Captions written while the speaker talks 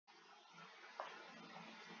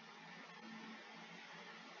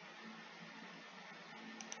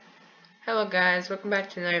Hello guys, welcome back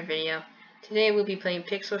to another video. Today we'll be playing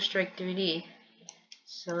PixelStrike3D.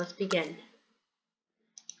 So let's begin.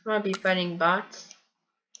 I'm gonna be fighting bots.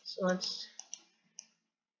 So let's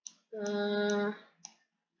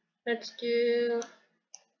do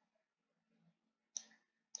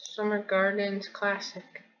Summer Gardens Classic.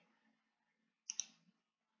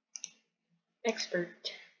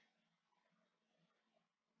 Expert.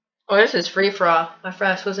 Oh, this is free for all. I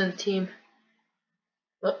forgot this wasn't a team.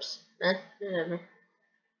 Whoops. Whatever.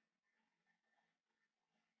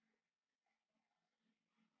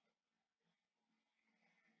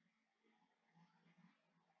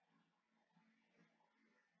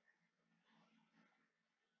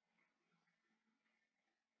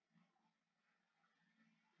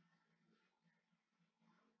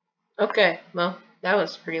 Okay, well, that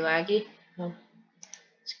was pretty laggy. Let's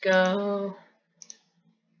go.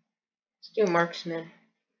 Let's do Marksman.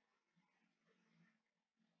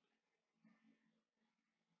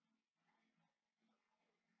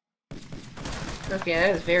 Okay,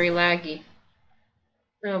 that is very laggy.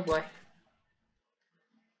 Oh boy.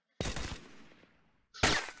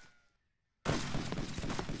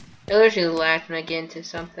 It literally lagged when I get into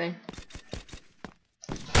something.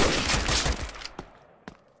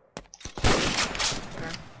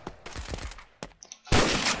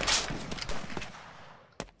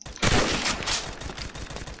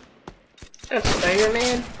 That's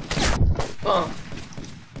Spider-Man? Oh.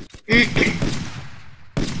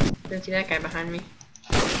 Didn't see that guy behind me.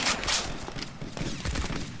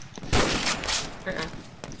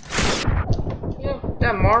 Yo, is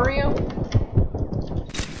that Mario?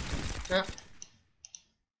 Huh?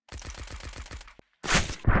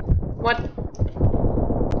 What?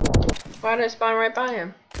 Why did I spawn right by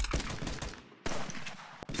him?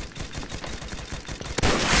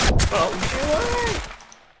 Oh,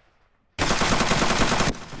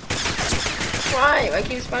 why? I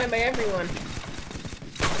keep spawning by everyone.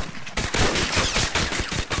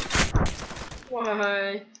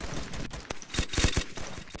 Why?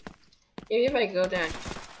 Maybe if I go down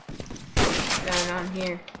on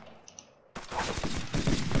here,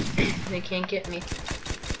 they can't get me.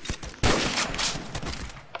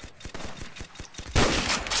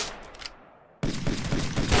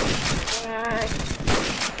 Why?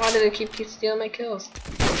 Why do they keep stealing my kills?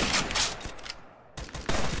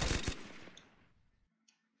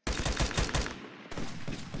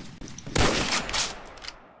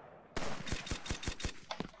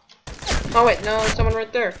 Oh wait, no, there's someone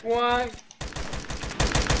right there. Why?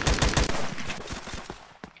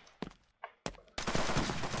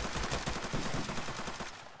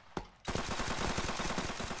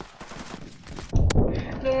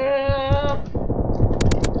 No.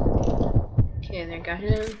 Okay, there, got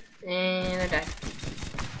him, and I died.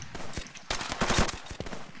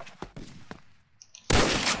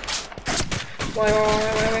 Wait.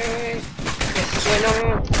 Yes, wait,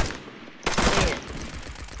 no.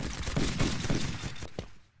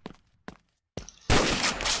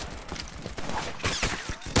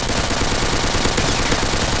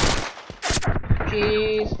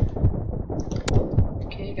 Jeez.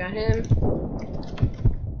 Okay, got him.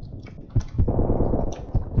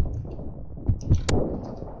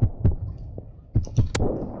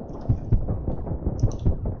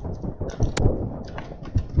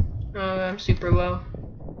 Oh, I'm super low.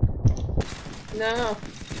 No.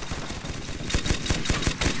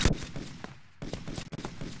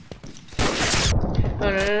 Oh,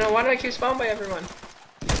 no. Why do I keep spawning by everyone?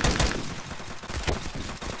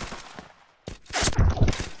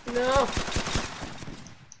 No.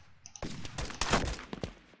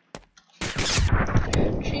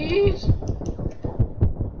 Jeez.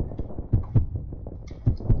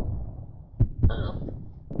 Oh.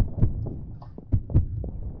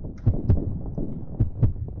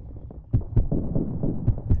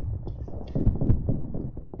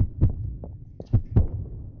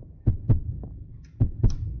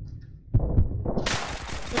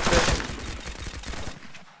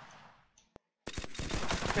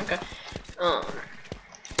 Okay.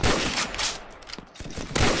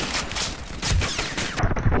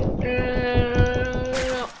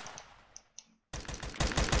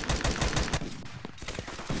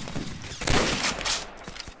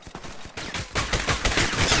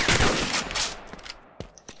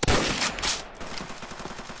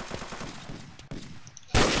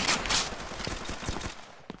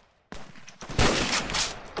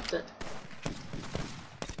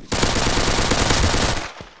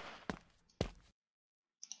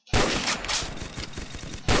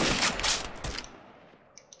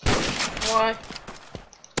 Why?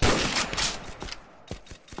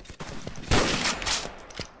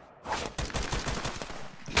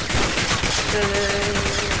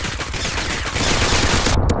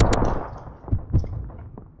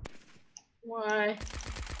 Why?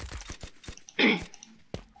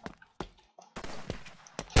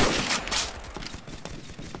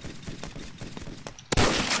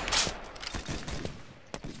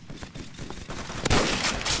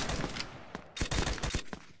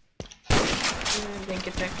 Didn't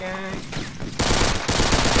get that guy.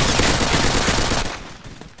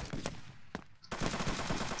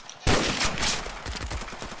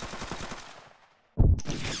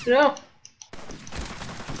 No!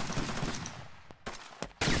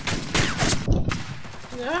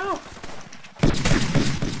 No!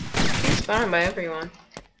 He's spawned by everyone.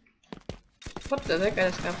 What the? That guy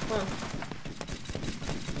just got fun.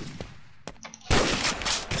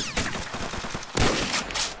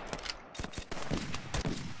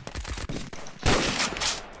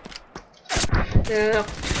 No.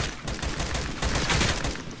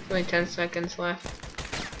 Only 10 seconds left.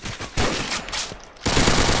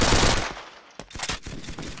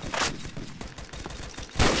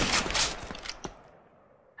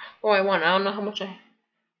 Oh, I won. I don't know how much I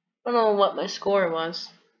don't know what my score was.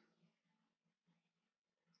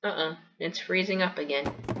 It's freezing up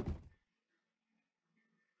again.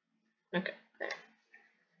 Okay,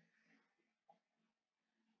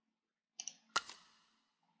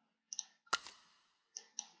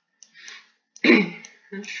 there.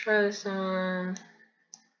 Let's try this on.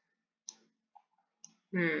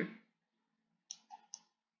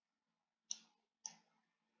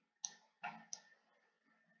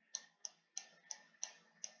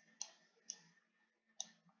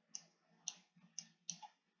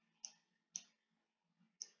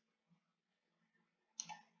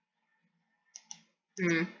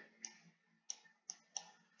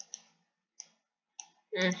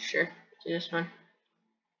 Yeah, sure. Do this one.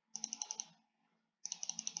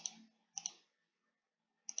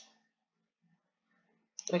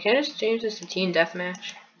 I can just change this to team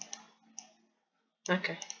deathmatch.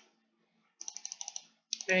 Okay.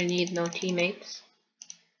 I need no teammates.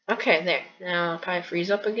 Okay, there. Now I'll probably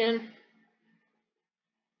freeze up again.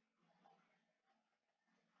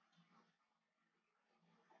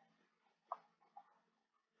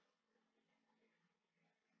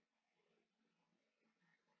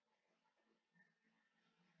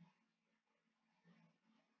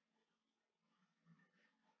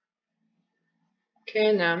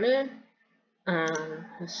 Okay, now I'm in.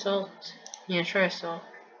 Assault. Yeah, try assault.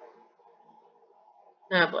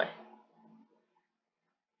 Oh boy.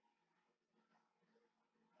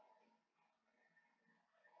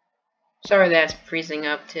 Sorry that's freezing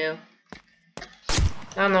up too.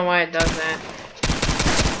 I don't know why it does that.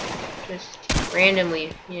 Just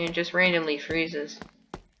randomly, just randomly freezes.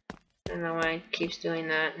 I don't know why it keeps doing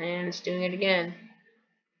that, and it's doing it again.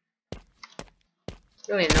 It's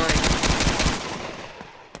really annoying.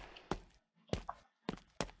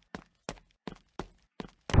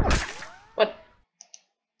 What?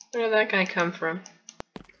 Where did that guy come from?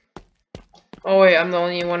 Oh wait, I'm the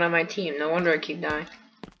only one on my team. No wonder I keep dying.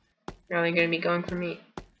 They're only gonna be going for me.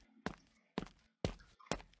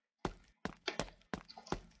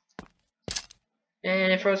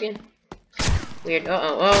 And it froze again. Weird.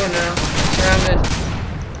 Uh-oh. Oh no. Surrounded.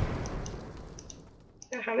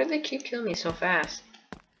 How did they keep killing me so fast?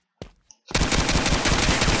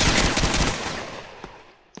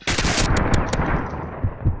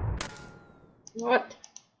 What?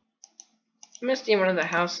 I must be in one of the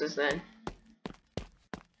houses then.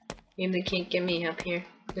 Maybe they can't get me up here.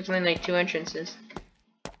 There's only like 2 entrances.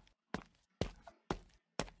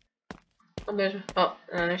 Oh,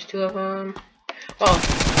 there's 2 of them. Oh.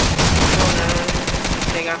 Oh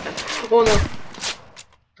no. They got them. Oh no.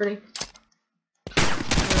 Pretty.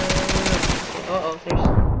 Uh-oh, there's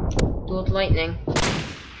dual lightning.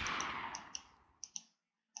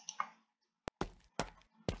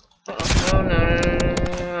 Uh-oh. Oh no.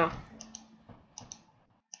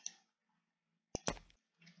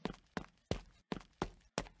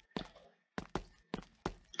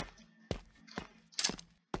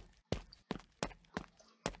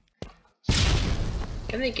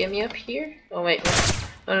 Can they get me up here? Oh wait.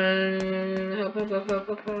 Help.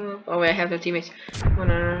 Oh wait, I have no teammates. Oh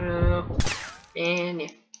no. And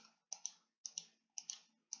yeah.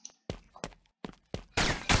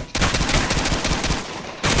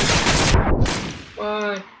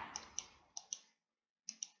 Why?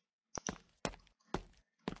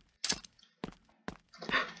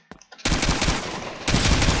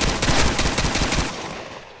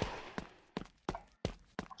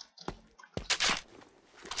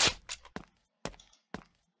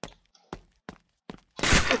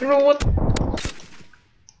 I don't know what.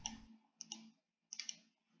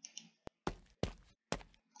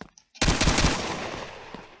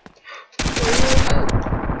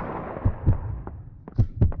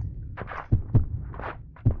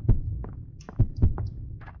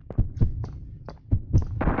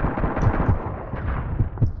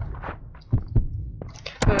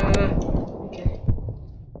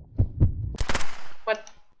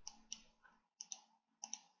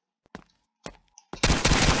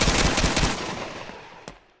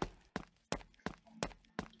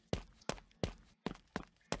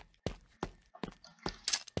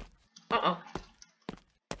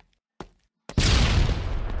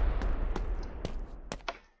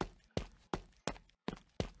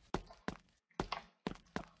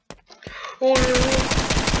 Oh no.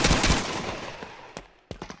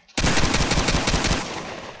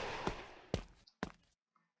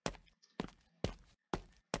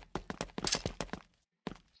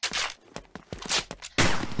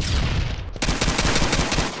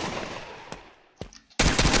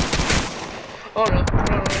 Oh no,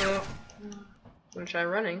 no. I'm gonna try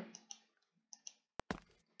running.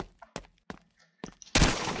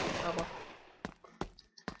 Oh well.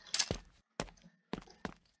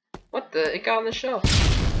 What the? It got on the shelf.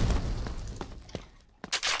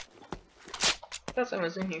 I thought someone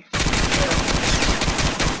was in here.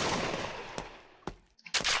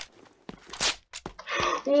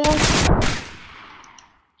 Whoa.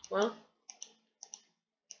 Well.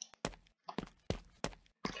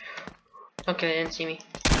 Okay, they didn't see me.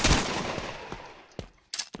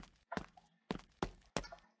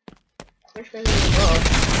 Which way did they go?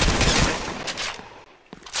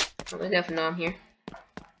 Well, they definitely know I'm here.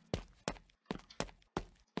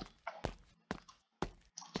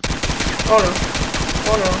 Oh no.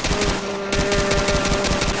 Oh no.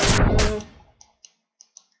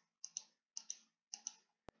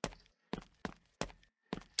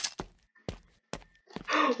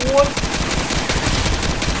 What?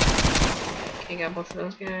 Okay, got both of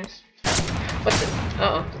those guys. What the?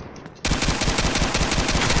 Uh-oh.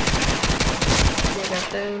 Okay, got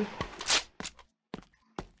them.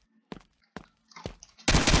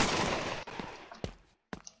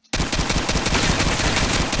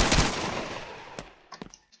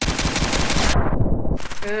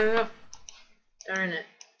 Darn it.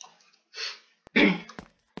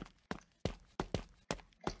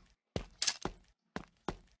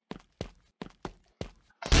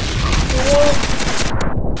 Whoa.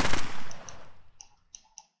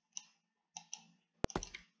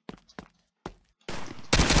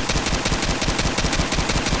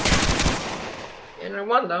 And I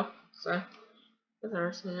won though, so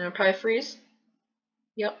I'll probably freeze.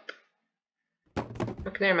 Yep.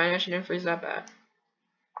 Okay, never mind, I actually didn't freeze that bad.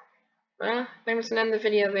 Well, I'm just gonna end the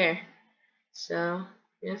video there. So,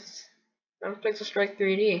 yes, that was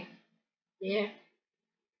PixelStrike3D. Yeah.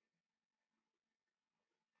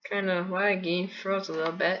 Kinda laggy, froze a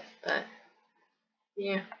little bit, but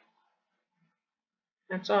yeah.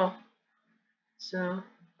 That's all. So,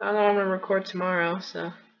 I don't know I'm gonna record tomorrow,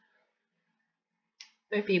 so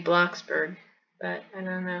might be Bloxburg, but I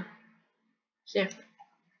don't know. So yeah,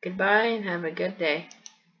 goodbye and have a good day.